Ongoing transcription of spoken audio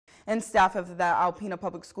And staff of the Alpena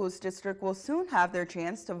Public Schools District will soon have their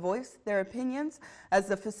chance to voice their opinions as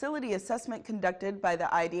the facility assessment conducted by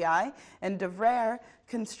the I.D.I. and Devere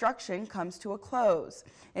Construction comes to a close.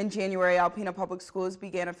 In January, Alpena Public Schools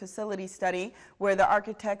began a facility study where the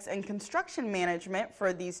architects and construction management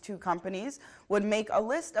for these two companies would make a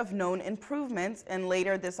list of known improvements, and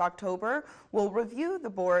later this October will review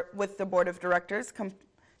with the board of directors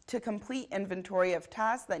to complete inventory of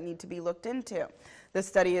tasks that need to be looked into. The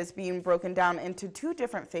study is being broken down into two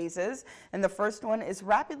different phases, and the first one is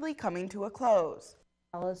rapidly coming to a close.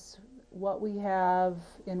 Tell us what we have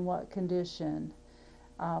in what condition.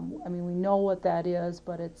 I mean, we know what that is,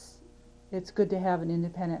 but it's good to have an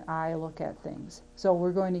independent eye look at things. So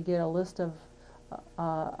we're going to get a list of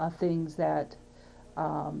things that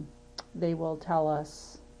they will tell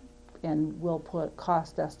us, and we'll put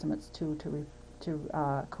cost estimates to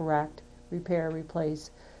correct, repair,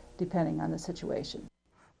 replace, depending on the situation.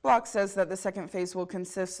 Block says that the second phase will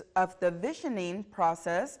consist of the visioning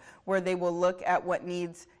process, where they will look at what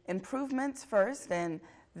needs improvements first, and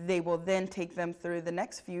they will then take them through the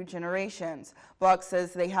next few generations. Block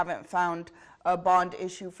says they haven't found a bond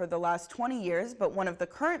issue for the last 20 years, but one of the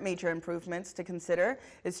current major improvements to consider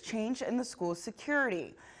is change in the school's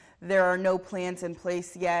security. There are no plans in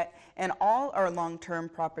place yet, and all are long-term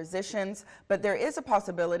propositions, but there is a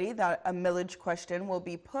possibility that a millage question will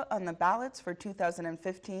be put on the ballots for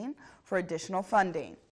 2015 for additional funding.